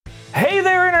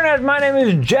Internet. My name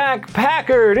is Jack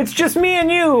Packard. It's just me and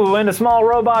you and a small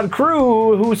robot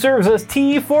crew who serves us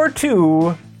tea for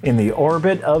two in the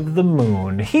orbit of the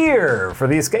moon. Here for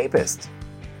the Escapist.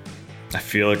 I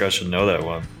feel like I should know that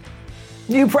one.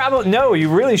 You probably no. You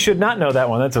really should not know that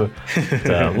one. That's a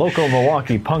local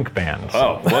Milwaukee punk band.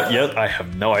 So. Oh, what? Yet I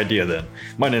have no idea. Then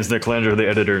my name is Nick Lander, the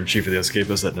editor-in-chief of the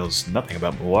Escapist, that knows nothing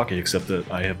about Milwaukee except that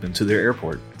I have been to their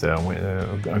airport. So,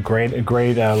 a great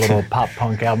little pop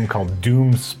punk album called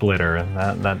Doom Splitter,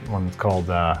 and that one's called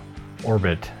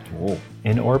Orbit. Whoa.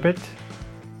 In Orbit?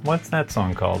 What's that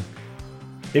song called?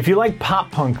 If you like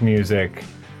pop punk music.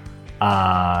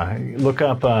 Look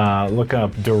up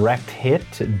Direct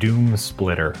Hit Doom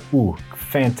Splitter. Ooh,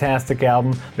 fantastic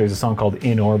album. There's a song called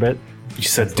In Orbit. You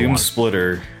said Doom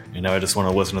Splitter, and now I just want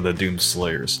to listen to the Doom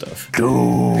Slayer stuff.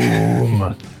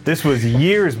 Doom. This was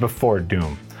years before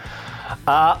Doom.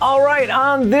 All right,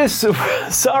 on this,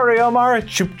 sorry Omar,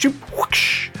 choop choop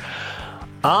whoosh.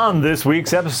 On this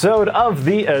week's episode of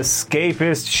the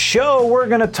Escapist Show, we're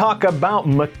going to talk about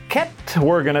maquette,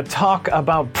 we're going to talk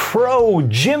about pro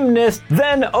gymnast,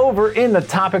 then over in the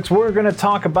topics, we're going to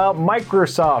talk about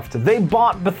Microsoft. They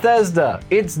bought Bethesda.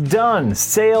 It's done.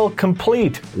 Sale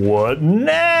complete. What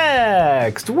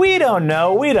next? We don't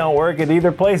know. We don't work at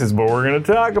either places, but we're going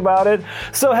to talk about it.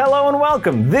 So hello and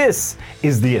welcome. This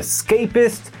is the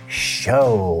Escapist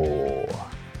Show.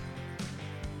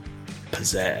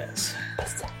 Pizzazz.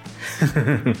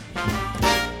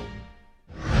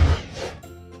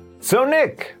 So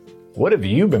Nick, what have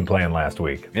you been playing last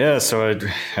week? Yeah, so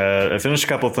I finished a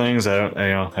couple things.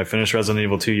 I finished Resident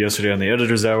Evil 2 yesterday on the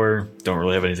editor's hour. Don't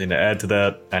really have anything to add to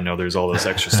that. I know there's all this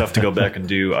extra stuff to go back and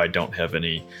do. I don't have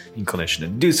any inclination to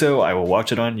do so. I will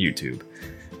watch it on YouTube.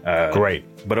 Great.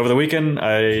 But over the weekend,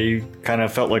 I kind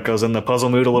of felt like I was in the puzzle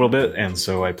mood a little bit, and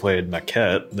so I played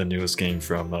Maquette, the newest game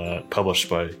from published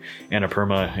by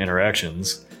Annapurna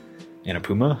Interactions.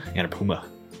 Annapurna?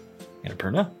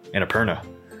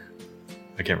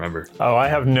 I can't remember. Oh, I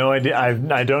have no idea.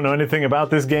 I don't know anything about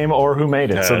this game or who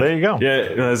made it. So there you go.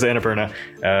 Yeah, it's Annapurna.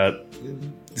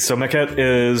 So Maquette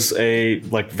is a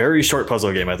very short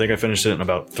puzzle game. I think I finished it in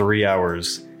about 3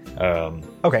 hours.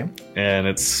 Okay. And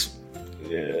it's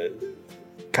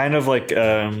kind of like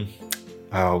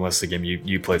what's the game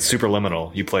you played?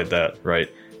 Superliminal. You played that, right?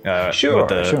 Sure.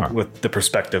 With the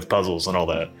perspective puzzles and all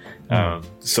that.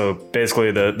 So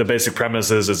basically, the basic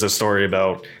premise is a story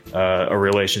about a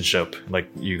relationship. Like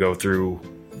you go through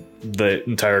the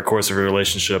entire course of a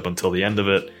relationship until the end of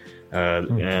it,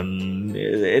 and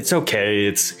it's okay.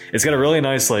 It's got a really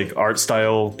nice art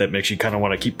style that makes you kind of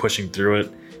want to keep pushing through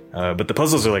it. But the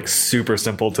puzzles are super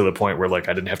simple to the point where I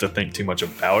didn't have to think too much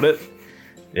about it.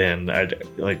 And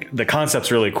the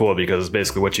concept's really cool because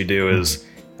basically what you do is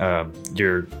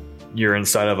you're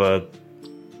inside of a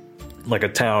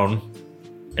town,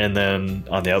 and then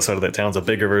on the outside of that town's a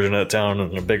bigger version of that town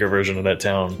and a bigger version of that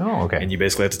town. Oh, okay. And you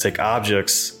basically have to take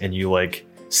objects and you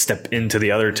step into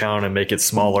the other town and make it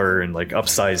smaller and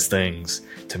upsize things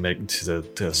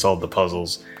to solve the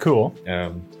puzzles. Cool.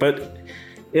 But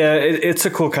yeah, it's a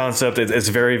cool concept. It's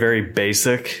very, very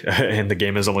basic, and the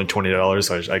game is only $20,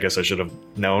 so I guess I should have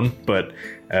known. But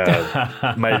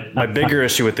my bigger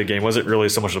issue with the game wasn't really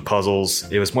so much the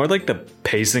puzzles. It was more the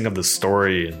pacing of the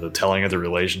story and the telling of the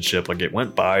relationship. It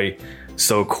went by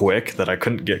so quick that I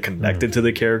couldn't get connected to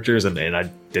the characters, and I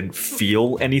didn't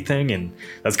feel anything. And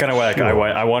that's kind of why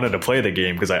I wanted to play the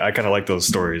game, because I kind of like those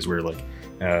stories where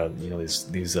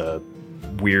these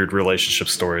weird relationship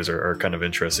stories are kind of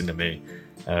interesting to me.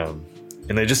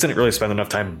 And they just didn't really spend enough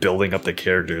time building up the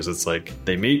characters. It's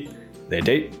they meet, they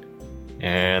date,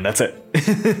 and that's it.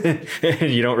 And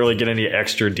you don't really get any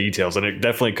extra details. And it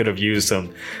definitely could have used some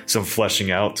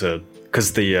fleshing out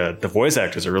because the voice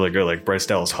actors are really good. Bryce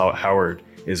Dallas Howard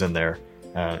is in there,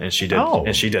 and she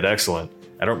did excellent.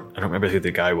 I don't remember who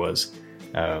the guy was.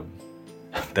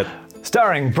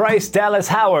 Starring Bryce Dallas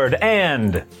Howard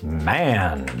and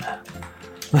Man.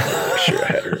 I'm sure I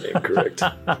had her name correct.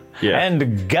 Yeah.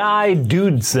 And Guy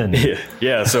Dudson.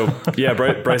 Yeah. So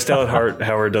Bryce Dallas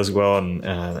Howard does well, and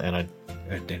I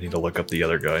need to look up the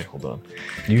other guy. Hold on.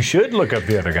 You should look up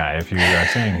the other guy if you are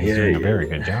saying he's doing a very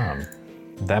good job.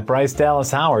 That Bryce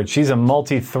Dallas Howard, she's a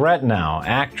multi-threat now,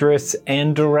 actress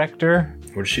and director.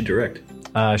 What does she direct?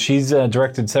 She's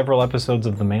directed several episodes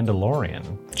of The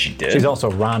Mandalorian. She did? She's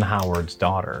also Ron Howard's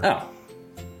daughter. Oh.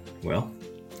 Well.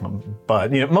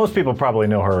 But most people probably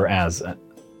know her as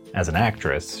an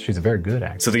actress. She's a very good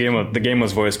actress. So the game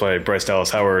was voiced by Bryce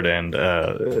Dallas Howard and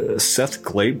Seth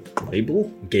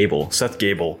Gable. Seth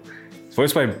Gable. It's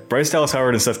voiced by Bryce Dallas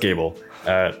Howard and Seth Gable.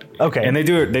 Okay. And they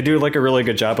do a really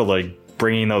good job of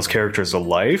bringing those characters to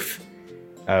life.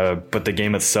 but the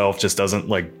game itself just doesn't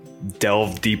like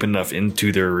delve deep enough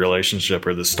into their relationship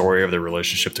or the story of their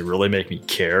relationship to really make me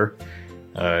care.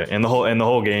 And the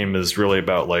whole game is really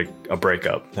about like a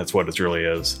breakup. That's what it really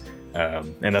is.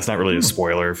 And that's not really a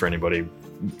spoiler for anybody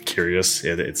curious.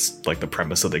 It's like the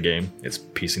premise of the game. It's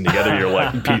piecing together your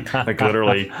life. Like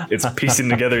literally, it's piecing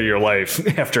together your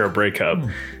life after a breakup.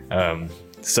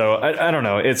 So I don't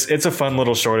know. It's a fun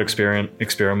little short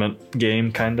experiment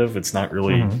game, kind of. It's not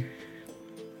really.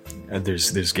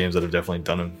 There's games that have definitely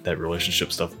done that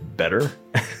relationship stuff better.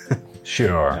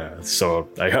 Sure. So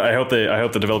I hope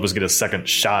the developers get a second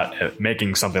shot at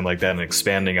making something like that and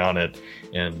expanding on it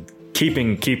and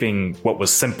keeping what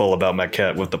was simple about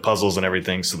Maquette with the puzzles and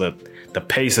everything, so that the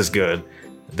pace is good.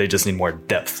 They just need more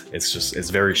depth. It's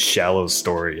very shallow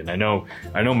story, and I know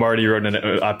Marty wrote an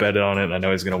op-ed on it. And I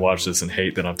know he's gonna watch this and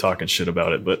hate that I'm talking shit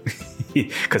about it, but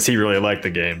because he really liked the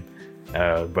game.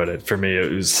 But for me,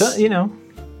 it was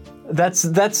That's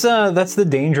the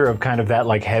danger of kind of that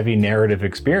like heavy narrative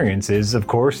experience is, of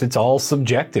course, it's all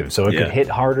subjective. So it could hit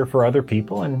harder for other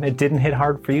people, and it didn't hit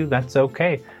hard for you. That's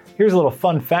okay. Here's a little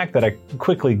fun fact that I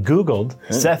quickly Googled.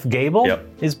 Seth Gable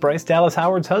is Bryce Dallas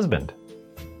Howard's husband.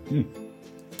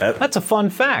 That's a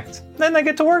fun fact. Then they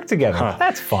get to work together. Huh.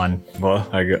 That's fun. Well,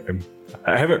 I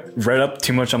haven't read up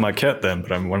too much on Maquette then,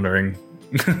 but I'm wondering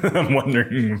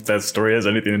if that story has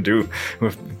anything to do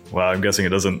with. Well, I'm guessing it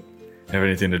doesn't have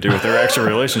anything to do with their actual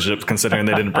relationship, considering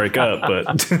they didn't break up.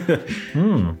 But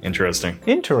interesting.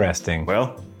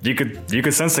 Well, you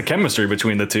could sense the chemistry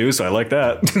between the two, so I like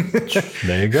that.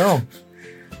 There you go.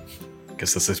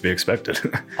 Guess this is to be expected.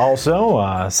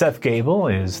 Also, Seth Gable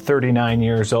is 39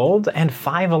 years old and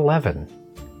 5'11".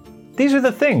 These are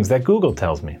the things that Google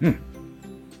tells me.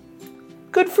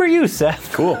 Good for you,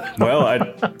 Seth. Cool. Well, I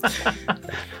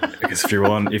guess if you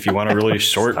want a really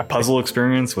short puzzle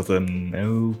experience with an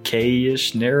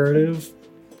okay-ish narrative,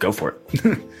 go for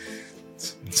it.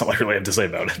 That's all I really have to say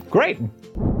about it. Great.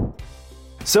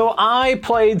 So I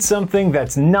played something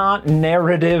that's not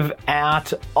narrative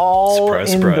at all.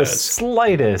 Surprise, in surprise. The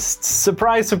slightest.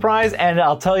 Surprise, surprise. And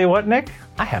I'll tell you what, Nick,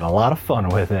 I had a lot of fun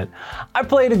with it. I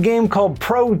played a game called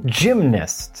Pro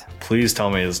Gymnast. Please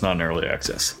tell me it's not in early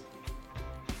access.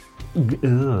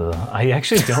 I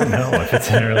actually don't know if it's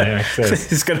in early access.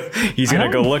 he's gonna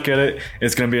go look at it.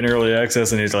 It's gonna be in early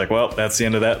access, and he's like, "Well, that's the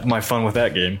end of that. My fun with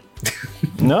that game."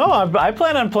 No, I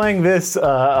plan on playing this a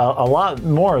lot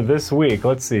more this week.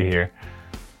 Let's see here.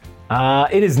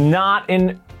 It is not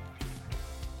in.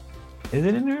 Is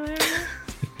it in early access?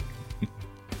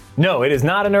 No, it is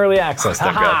not in early access.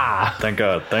 Thank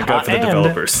God for the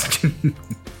developers.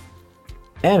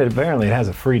 And apparently it has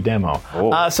a free demo.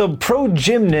 So Pro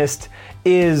Gymnast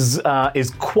is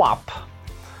QWOP,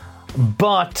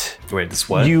 but wait, it's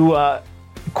what? QWOP.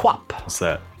 What's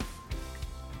that?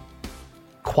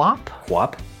 QWOP?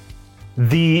 QWOP?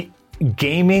 The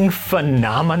gaming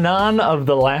phenomenon of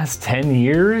the last 10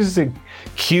 years.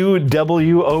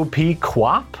 QWOP,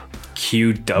 QWOP?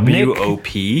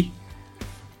 QWOP?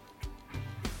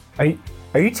 Are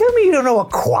you telling me you don't know what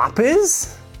QWOP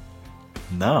is?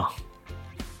 No.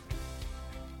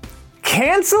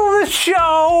 Cancel the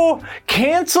show!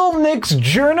 Cancel Nick's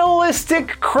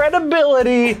journalistic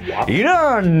credibility! You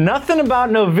don't know nothing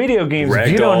about no video games if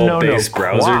you don't know no Ragdoll-based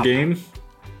browser game?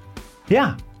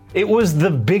 Yeah, it was the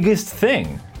biggest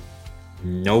thing.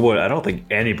 I don't think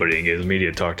anybody in games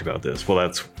media talked about this. Well,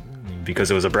 that's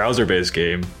because it was a browser-based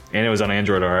game, and it was on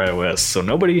Android or iOS, so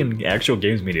nobody in actual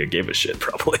games media gave a shit,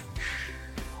 probably.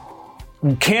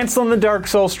 Canceling the Dark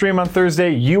Souls stream on Thursday.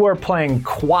 You are playing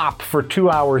QWOP for 2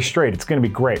 hours straight. It's going to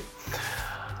be great.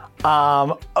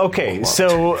 Okay,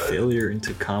 so... Failure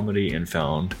into comedy and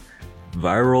found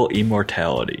viral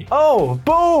immortality. Oh,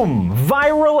 boom!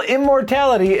 Viral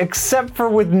immortality, except for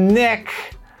with Nick.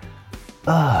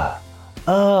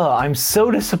 I'm so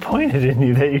disappointed in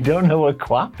you that you don't know what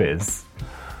QWOP is.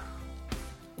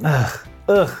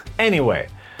 Anyway.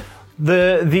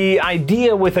 The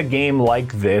idea with a game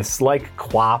like this, like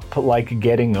QWOP, like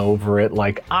Getting Over It,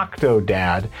 like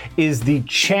Octodad, is the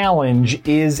challenge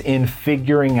is in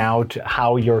figuring out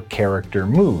how your character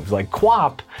moves. Like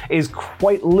QWOP is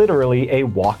quite literally a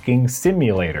walking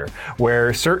simulator,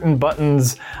 where certain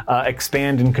buttons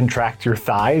expand and contract your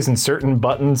thighs, and certain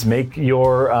buttons make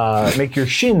your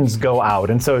shins go out.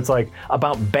 And so it's like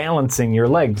about balancing your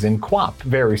legs in QWOP.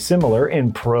 Very similar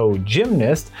in Pro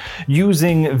Gymnast,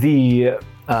 using the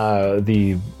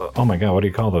oh my god, what do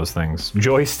you call those things?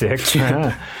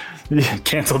 Joysticks.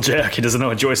 Cancel Jack. He doesn't know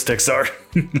what joysticks are.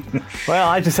 Well,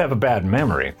 I just have a bad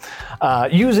memory.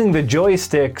 Using the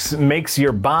joysticks makes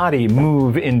your body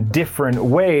move in different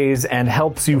ways and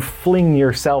helps you fling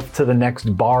yourself to the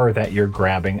next bar that you're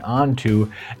grabbing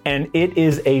onto. And it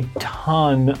is a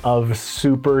ton of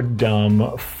super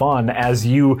dumb fun as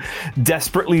you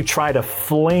desperately try to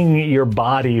fling your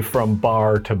body from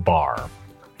bar to bar.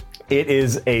 It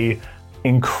is a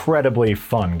incredibly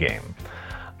fun game.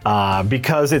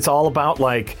 Because it's all about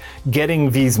like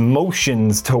getting these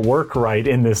motions to work right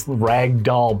in this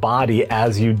ragdoll body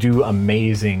as you do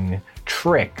amazing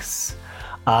tricks.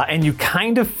 And you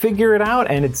kind of figure it out,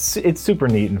 and it's super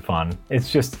neat and fun.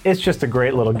 It's just a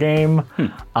great little game,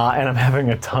 and I'm having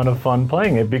a ton of fun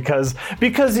playing it because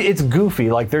it's goofy.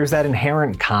 Like there's that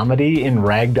inherent comedy in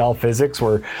ragdoll physics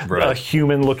where a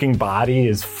human-looking body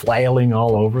is flailing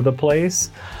all over the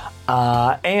place.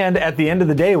 And at the end of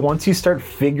the day, once you start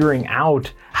figuring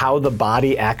out how the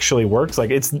body actually works,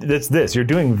 like it's this, you're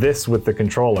doing this with the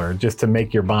controller just to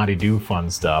make your body do fun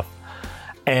stuff.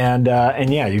 And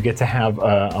yeah, you get to have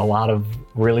a lot of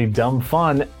really dumb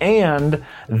fun, and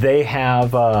they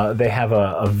have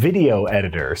a video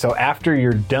editor. So after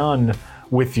you're done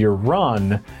with your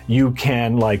run, you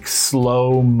can like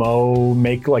slow-mo,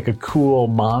 make like a cool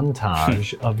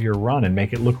montage of your run and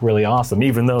make it look really awesome,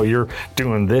 even though you're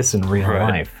doing this in real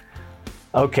life.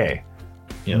 Okay.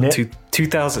 Yeah,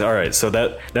 2000. All right, so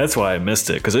that's why I missed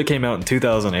it, because it came out in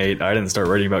 2008. I didn't start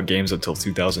writing about games until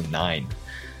 2009.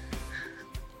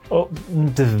 Oh,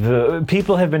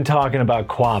 people have been talking about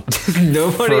QWOP.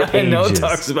 Nobody I know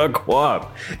talks about QWOP.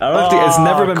 I don't think it's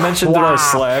never been mentioned in our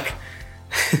Slack.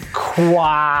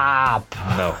 QWOP.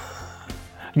 No.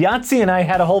 Yahtzee and I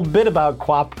had a whole bit about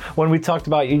QWOP when we talked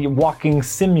about walking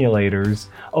simulators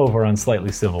over on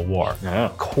Slightly Civil War.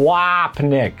 Oh. QWOP,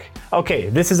 Nick. Okay,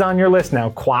 this is on your list now.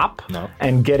 QWOP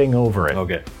and Getting Over It.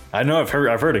 Okay. I know I've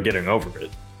heard of Getting Over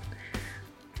It.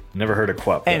 Never heard of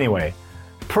QWOP. Anyway,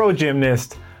 Pro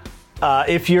Gymnast.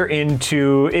 If you're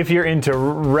into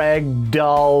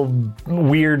ragdoll,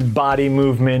 weird body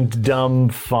movement, dumb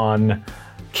fun,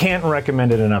 can't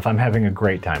recommend it enough. I'm having a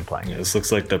great time playing it. This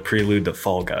looks like the prelude to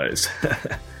Fall Guys.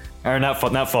 Or not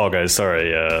Fall Guys,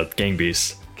 sorry, Gang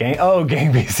Beasts.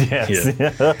 Gang Beasts, yes.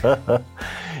 Yeah.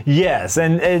 Yes,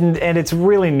 and it's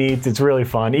really neat, it's really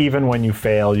fun. Even when you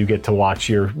fail, you get to watch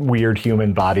your weird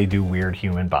human body do weird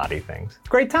human body things.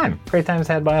 Great time. Great times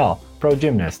had by all. Pro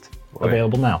Gymnast.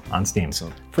 Available now on Steam. So,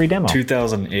 free demo.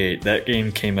 2008, that game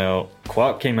came out,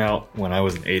 QWOP came out when I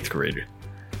was an 8th grader.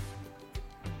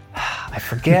 I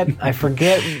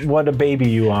forget what a baby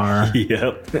you are.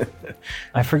 Yep.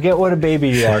 I forget what a baby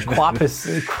you are. QWOP is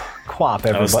QWOP.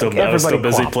 Everybody, I was still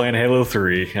busy playing Halo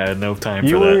 3. I had no time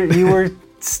for that. You were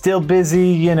still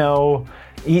busy,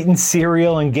 eating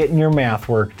cereal and getting your math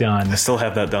work done. I still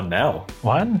have that done now.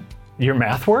 What? Your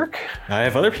math work? I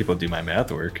have other people do my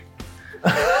math work.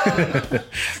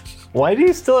 Why do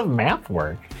you still have math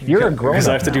work? You're a grown-up. Because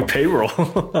I have to do payroll.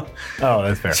 Oh,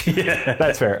 that's fair. Yeah.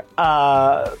 That's fair.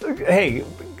 Hey,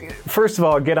 first of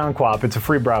all, get on QWOP. It's a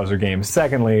free browser game.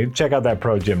 Secondly, check out that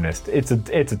Pro Gymnast. It's a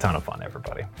ton of fun,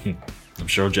 everybody. I'm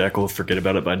sure Jack will forget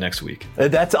about it by next week.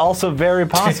 That's also very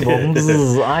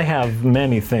possible. I have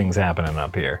many things happening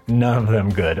up here. None of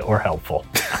them good or helpful.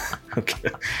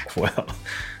 Okay. Well.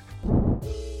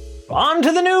 On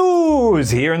to the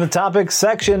news! Here in the topics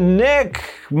section, Nick,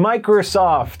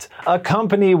 Microsoft, a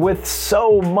company with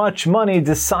so much money,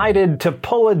 decided to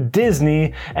pull a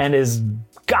Disney and is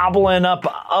gobbling up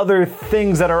other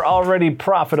things that are already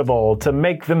profitable to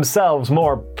make themselves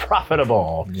more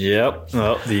profitable. Yep.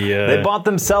 Well, they bought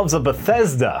themselves a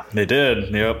Bethesda. They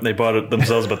did. Yep. They bought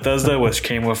themselves Bethesda, which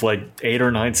came with like 8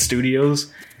 or 9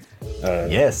 studios.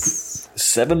 Yes.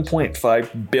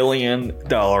 $7.5 billion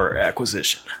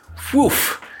acquisition.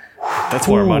 Woof. That's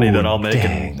more money than I'll make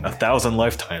in 1,000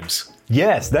 lifetimes.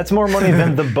 Yes, that's more money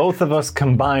than the both of us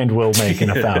combined will make in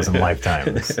 1,000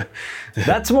 lifetimes.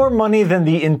 That's more money than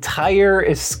the entire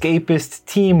Escapist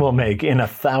team will make in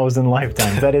 1,000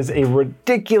 lifetimes. That is a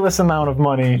ridiculous amount of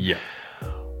money. Yeah.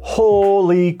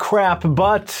 Holy crap.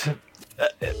 But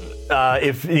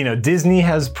if Disney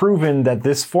has proven that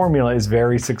this formula is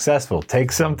very successful.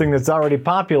 Take something that's already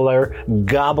popular,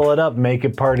 gobble it up, make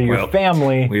it part of your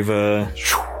family.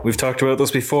 We've talked about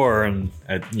this before, and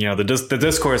the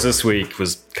discourse this week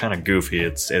was kind of goofy.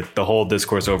 The whole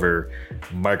discourse over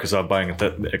Microsoft buying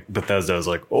Bethesda is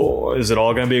like, oh, is it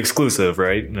all going to be exclusive,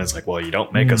 right? And it's like, well, you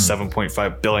don't make a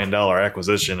 $7.5 billion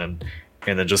acquisition and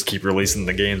then just keep releasing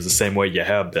the games the same way you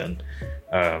have been.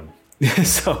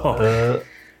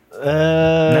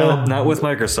 No, not with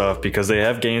Microsoft, because they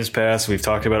have Games Pass. We've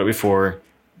talked about it before.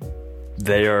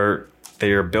 They are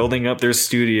building up their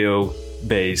studio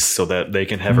base so that they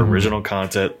can have original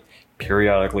content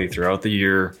periodically throughout the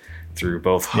year through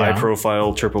both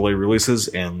high-profile AAA releases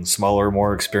and smaller,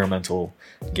 more experimental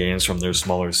games from their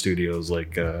smaller studios,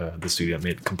 like the studio that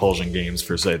made Compulsion Games,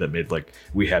 for say, that made like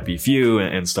We Happy Few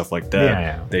and stuff like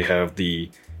that. They have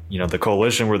the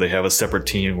Coalition, where they have a separate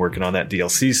team working on that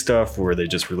DLC stuff, where they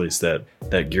just released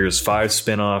that Gears 5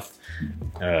 spin-off.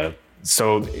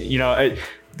 So I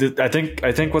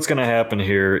think what's going to happen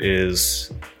here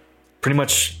is pretty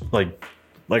much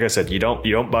like I said, you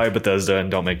don't buy Bethesda and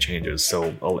don't make changes.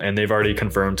 So, and they've already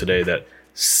confirmed today that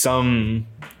some,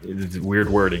 weird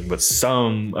wording, but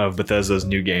some of Bethesda's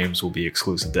new games will be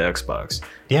exclusive to Xbox.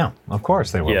 Yeah, of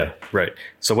course they will. Yeah, right.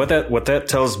 So what that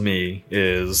tells me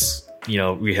is,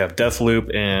 we have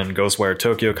Deathloop and Ghostwire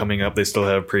Tokyo coming up. They still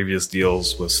have previous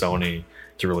deals with Sony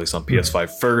to release on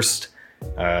PS5 first,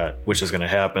 which is going to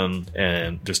happen,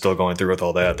 and they're still going through with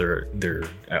all that. They're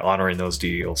honoring those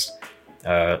deals.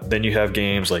 Then you have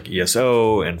games like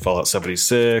ESO and Fallout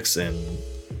 76 and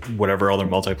whatever other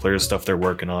multiplayer stuff they're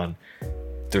working on.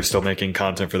 They're still making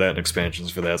content for that and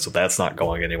expansions for that, so that's not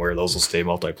going anywhere. Those will stay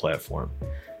multi-platform.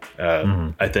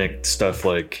 I think stuff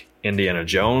like Indiana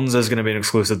Jones is going to be an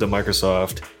exclusive to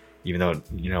Microsoft, even though,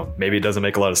 maybe it doesn't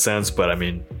make a lot of sense, but I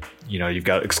mean, you've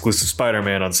got exclusive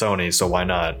Spider-Man on Sony, so why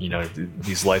not?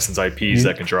 These licensed IPs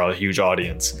that can draw a huge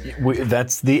audience.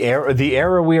 That's the era. The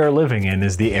era we are living in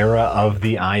is the era of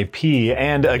the IP.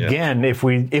 And again, if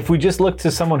we just look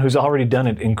to someone who's already done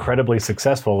it incredibly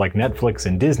successful, like Netflix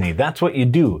and Disney, that's what you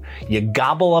do. You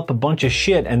gobble up a bunch of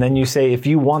shit, and then you say, if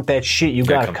you want that shit, you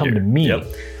gotta come to me. Yep.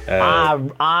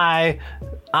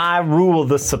 I rule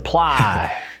the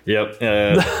supply. Yep.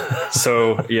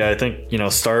 So yeah, I think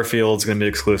Starfield's going to be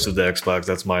exclusive to Xbox.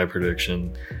 That's my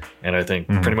prediction, and I think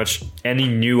pretty much any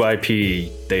new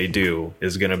IP they do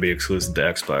is going to be exclusive to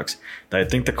Xbox. I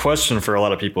think the question for a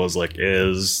lot of people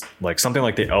is something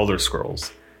like the Elder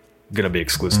Scrolls going to be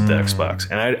exclusive to Xbox,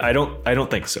 and I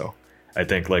don't think so. I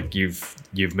think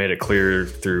you've made it clear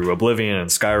through Oblivion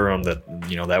and Skyrim that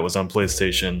that was on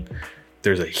PlayStation.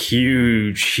 There's a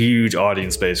huge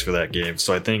audience base for that game,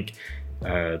 so I think.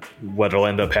 What'll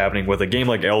end up happening with a game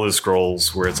like Elder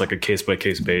Scrolls, where it's like a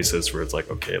case-by-case basis, where it's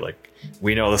like, okay,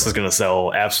 we know this is going to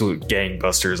sell absolute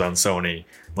gangbusters on Sony.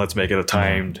 Let's make it a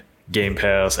timed Game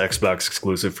Pass Xbox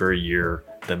exclusive for a year,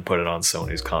 then put it on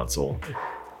Sony's console.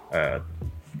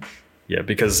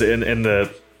 Because in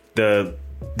the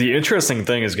interesting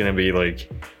thing is going to be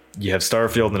you have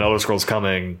Starfield and Elder Scrolls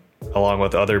coming along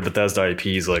with other Bethesda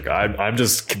IPs. I'm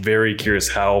just very curious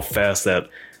how fast that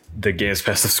the Games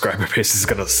Pass subscriber base is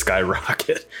going to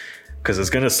skyrocket, because it's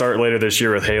going to start later this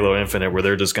year with Halo Infinite, where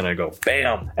they're just going to go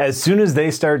bam. As soon as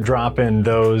they start dropping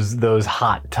those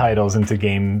hot titles into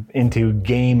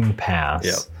Game Pass.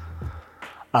 Yep.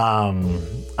 I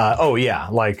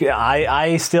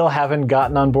still haven't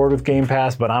gotten on board with Game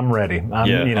Pass, but I'm ready.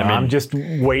 I'm just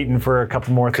waiting for a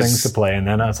couple more things to play, and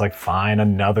then I was like, fine,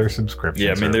 another subscription.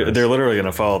 Yeah, I mean, they're literally going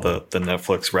to follow the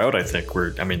Netflix route, I think.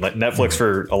 Netflix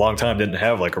for a long time didn't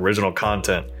have original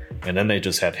content, and then they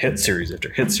just had hit series after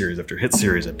hit series after hit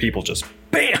series, and people just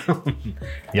bam.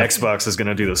 Xbox is going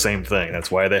to do the same thing. That's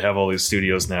why they have all these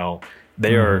studios now.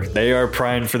 They are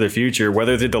primed for the future.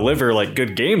 Whether they deliver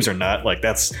good games or not,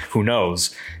 that's who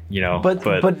knows, But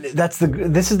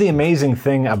this is the amazing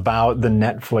thing about the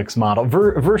Netflix model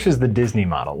versus the Disney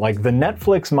model. The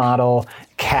Netflix model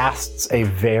casts a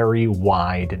very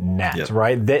wide net,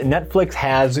 right? Netflix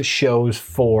has shows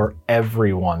for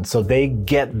everyone, so they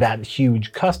get that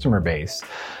huge customer base.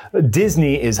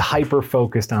 Disney is hyper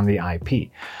focused on the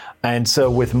IP. And so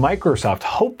with Microsoft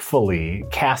hopefully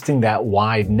casting that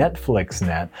wide Netflix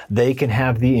net, they can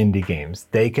have the indie games,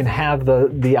 they can have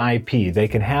the IP, they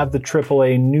can have the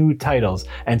AAA new titles.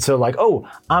 And so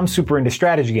I'm super into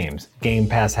strategy games. Game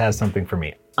Pass has something for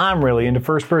me. I'm really into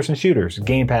first-person shooters.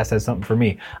 Game Pass has something for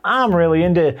me. I'm really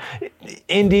into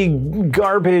indie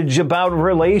garbage about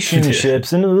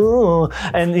relationships and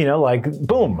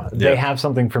boom, they have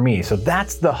something for me. So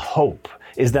that's the hope,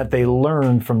 is that they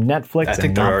learn from Netflix. I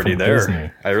think they're already there. Disney.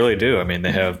 I really do. I mean,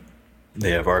 they have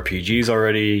RPGs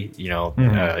already,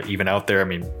 even out there. I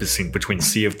mean, between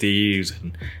Sea of Thieves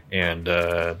and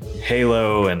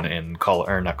Halo and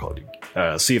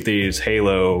Sea of Thieves,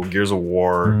 Halo, Gears of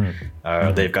War.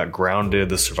 They've got Grounded,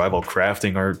 the survival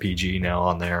crafting RPG now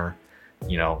on there.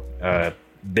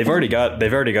 They've already got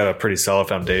a pretty solid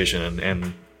foundation.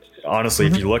 And honestly,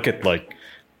 if you look at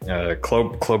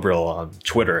Clobril on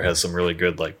Twitter has some really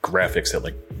good graphics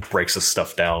that breaks this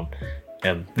stuff down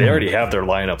and they already have their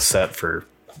lineup set for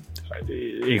at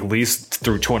least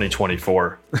through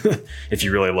 2024. If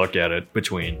you really look at it,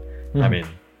 between, I mean,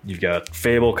 you've got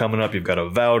Fable coming up, you've got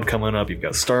Avowed coming up, you've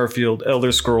got Starfield,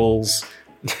 Elder Scrolls,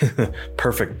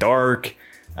 Perfect Dark.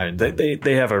 I mean,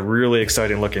 they have a really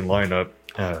exciting looking lineup.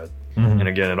 And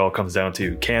again, it all comes down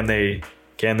to can they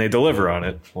deliver on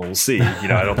it? Well, we'll see.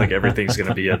 I don't think everything's going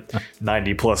to be a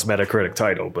 90 plus Metacritic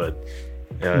title, but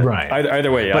right.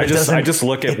 Either way, I just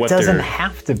look at what they're. It doesn't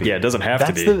have to be. Yeah, it doesn't have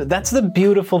to be. That's the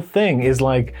beautiful thing is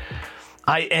like.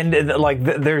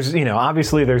 There's,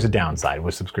 obviously there's a downside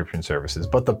with subscription services,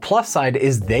 but the plus side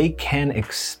is they can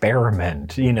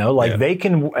experiment,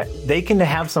 they can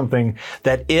have something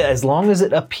that as long as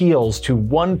it appeals to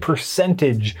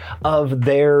 1% of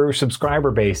their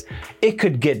subscriber base, it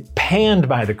could get panned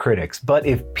by the critics. But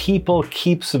if people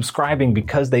keep subscribing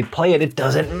because they play it, it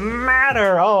doesn't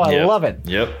matter. Oh, I love it.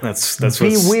 Yep. That's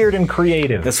be weird and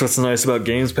creative. That's what's nice about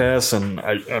Games Pass. And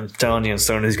I'm telling you,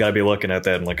 Sony's got to be looking at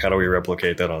that and how do we replicate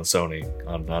that on Sony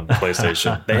on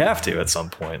PlayStation? They have to at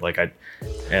some point. They're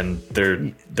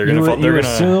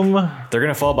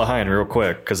gonna fall behind real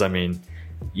quick because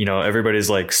everybody's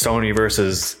like Sony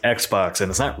versus Xbox, and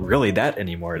it's not really that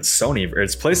anymore. It's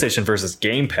PlayStation versus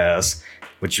Game Pass,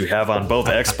 which you have on both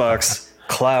Xbox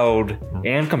Cloud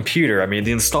and computer. I mean,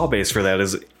 the install base for that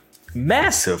is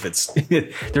massive.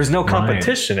 There's no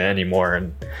competition anymore,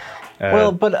 and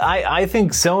but I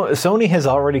think Sony has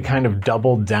already kind of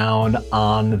doubled down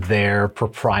on their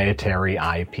proprietary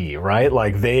IP, right?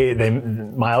 Like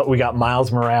we got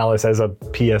Miles Morales as a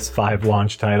PS5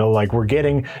 launch title. Like we're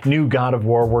getting new God of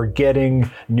War, we're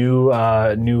getting new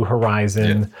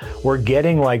Horizon, we're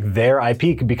getting their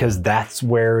IP because that's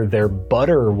where their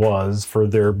butter was for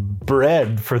their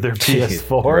bread for their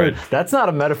PS4. Right. That's not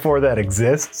a metaphor that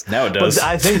exists. Now it does. But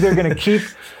I think they're gonna keep.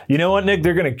 You know what, Nick?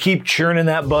 They're going to keep churning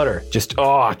that butter. Just,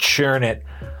 churn it.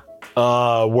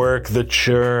 Work the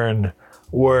churn.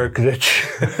 Work the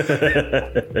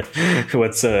churn.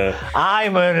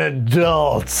 I'm an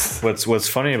adult. What's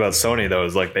funny about Sony, though,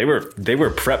 is they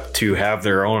were prepped to have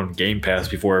their own Game Pass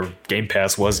before Game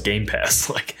Pass was Game Pass.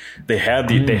 They have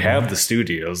the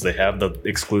studios. They have the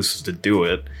exclusives to do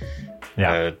it.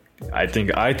 Yeah. I think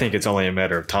it's only a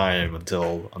matter of time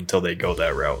until they go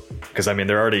that route, because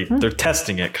they're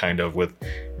testing it kind of with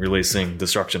releasing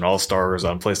Destruction All Stars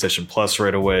on PlayStation Plus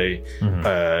right away.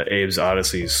 Abe's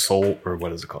Odyssey Soul, or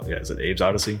what is it called? Yeah, is it Abe's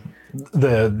Odyssey?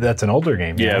 That's an older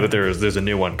game. Yeah, but there's a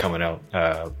new one coming out,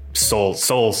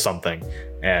 Soul something,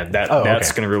 and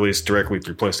that's going to release directly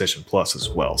through PlayStation Plus as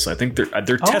well. So I think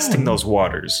they're testing those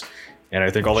waters, and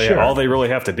I think all they really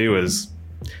have to do is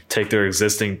take their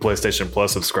existing PlayStation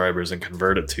Plus subscribers and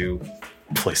convert it to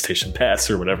PlayStation Pass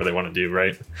or whatever they want to do,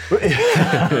 right? You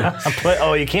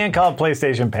can't call it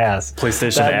PlayStation Pass.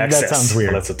 PlayStation Access. That sounds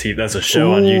weird. That's a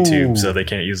show on YouTube, so they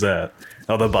can't use that.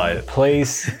 Oh, they'll buy it.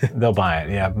 They'll buy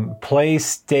it. Yeah,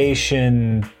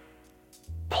 PlayStation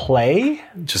Play.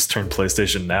 Just turn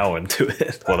PlayStation Now into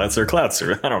it. Well, that's their cloud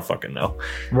service. I don't fucking know.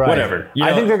 Right. Whatever.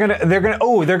 I think they're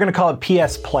gonna call it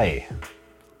PS Play.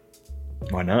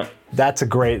 Why not? That's a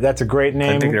great name. I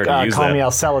think they already used call that. me,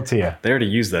 I'll sell it to you. They already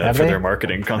used that for their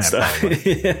marketing stuff.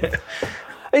 It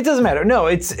doesn't matter. No,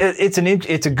 it's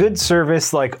a good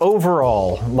service.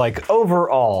 Overall,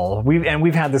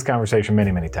 we've had this conversation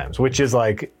many times, which is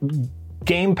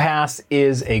Game Pass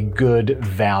is a good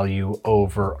value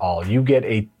overall. You get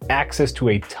access to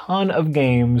a ton of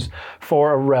games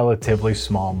for a relatively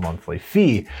small monthly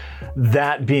fee.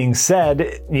 That being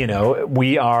said,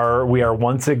 we are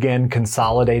once again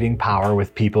consolidating power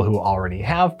with people who already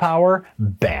have power.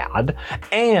 Bad.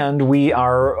 And we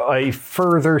are a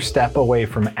further step away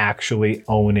from actually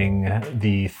owning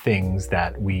the things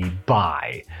that we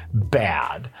buy.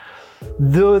 Bad.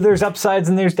 Though there's upsides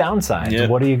and there's downsides. Yeah.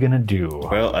 What are you going to do?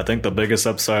 Well, I think the biggest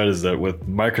upside is that with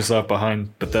Microsoft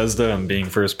behind Bethesda and being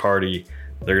first party,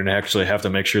 they're going to actually have to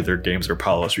make sure their games are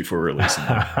polished before releasing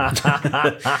them.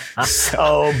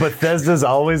 Oh, Bethesda's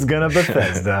always going to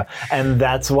Bethesda. And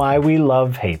that's why we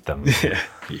hate them. Yeah.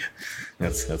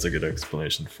 That's a good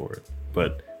explanation for it.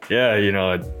 But yeah,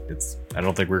 I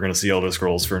don't think we're going to see Elder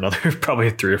Scrolls for another probably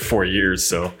 3 or 4 years.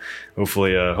 So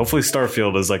hopefully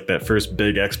Starfield is that first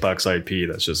big Xbox IP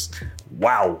that's just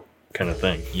wow kind of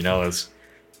thing.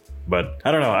 But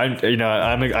I don't know.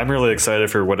 I'm really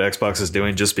excited for what Xbox is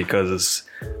doing, just because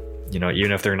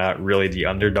even if they're not really the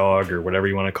underdog or whatever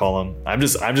you want to call them, I'm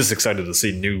just excited to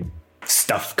see new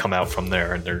stuff come out from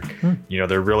there, and they're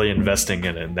really investing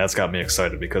in it, and that's got me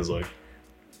excited because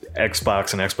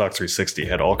Xbox and Xbox 360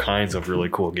 had all kinds of really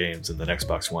cool games, and then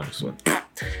Xbox One just went.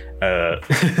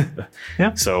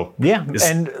 Yeah. So yeah,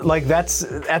 and like that's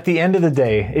at the end of the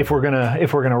day. If we're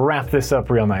gonna wrap this up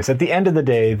real nice, at the end of the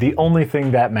day, the only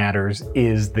thing that matters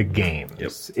is the games.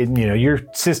 Yep. Your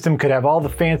system could have all the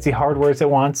fancy hardware it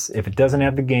wants. If it doesn't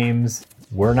have the games,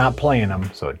 we're not playing them,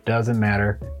 so it doesn't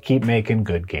matter. Keep making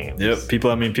good games. Yep.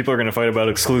 People are gonna fight about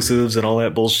exclusives and all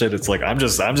that bullshit. It's like I'm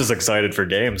just excited for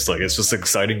games. Like it's just an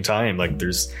exciting time. Like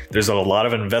there's a lot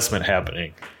of investment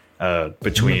happening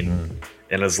between.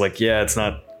 And it's like, yeah, it's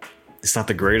not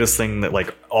the greatest thing that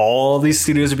like all these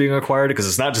studios are being acquired, because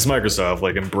it's not just Microsoft.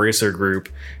 Like Embracer Group,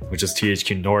 which is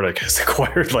THQ Nordic, has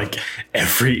acquired like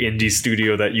every indie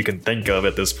studio that you can think of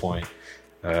at this point.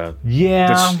 But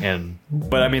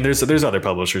I mean, there's other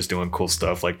publishers doing cool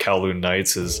stuff. Like Kowloon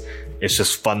Knights it's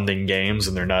just funding games,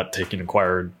 and they're not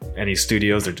acquired any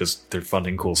studios. They're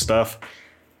funding cool stuff.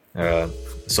 So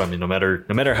I mean, no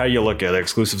matter how you look at it,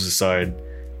 exclusives aside,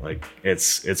 like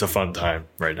it's a fun time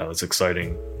right now. It's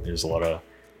exciting. There's a lot of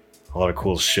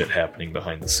cool shit happening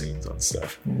behind the scenes on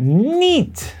stuff.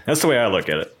 Neat. That's the way I look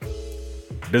at it.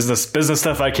 Business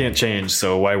stuff I can't change,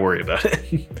 so why worry about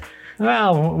it?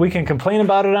 Well, we can complain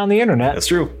about it on the internet. That's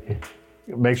true.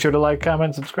 Make sure to like,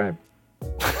 comment, subscribe.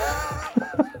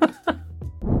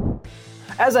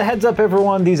 As a heads up,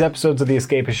 everyone, these episodes of The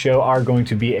Escapist Show are going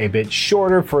to be a bit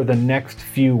shorter for the next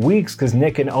few weeks because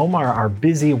Nick and Omar are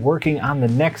busy working on the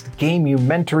next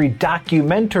Gamumentary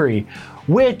documentary,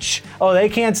 which, they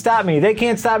can't stop me. They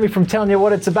can't stop me from telling you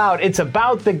what it's about. It's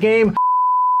about the game.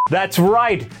 That's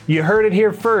right. You heard it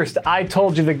here first. I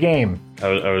told you the game.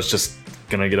 I was just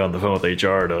going to get on the phone with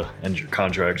HR to end your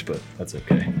contract, but that's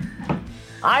okay.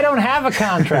 I don't have a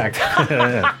contract.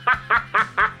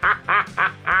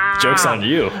 Joke's on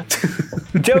you.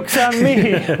 Joke's on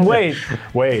me. Wait.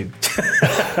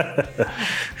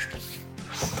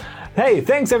 Hey,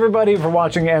 thanks everybody for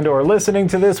watching and or listening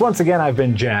to this. Once again, I've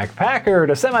been Jack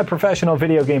Packard, a semi-professional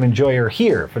video game enjoyer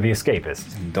here for The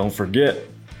Escapist. And don't forget,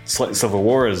 Slightly Civil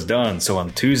War is done, so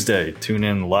on Tuesday, tune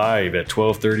in live at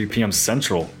 12:30 p.m.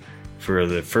 Central for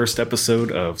the first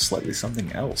episode of Slightly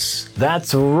Something Else.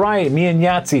 That's right, me and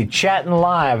Yahtzee chatting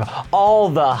live. All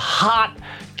the hot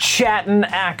chatting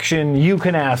action you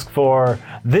can ask for,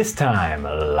 this time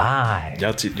live.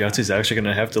 Yahtzee's actually going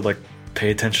to have to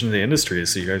pay attention to the industry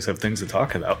so you guys have things to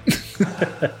talk about.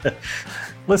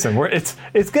 Listen,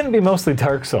 it's going to be mostly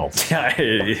Dark Souls. Why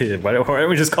don't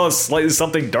we just call it Slightly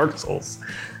Something Dark Souls?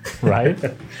 Right?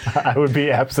 I would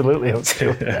be absolutely okay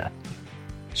with that.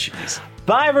 Jeez.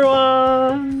 Bye,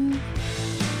 everyone!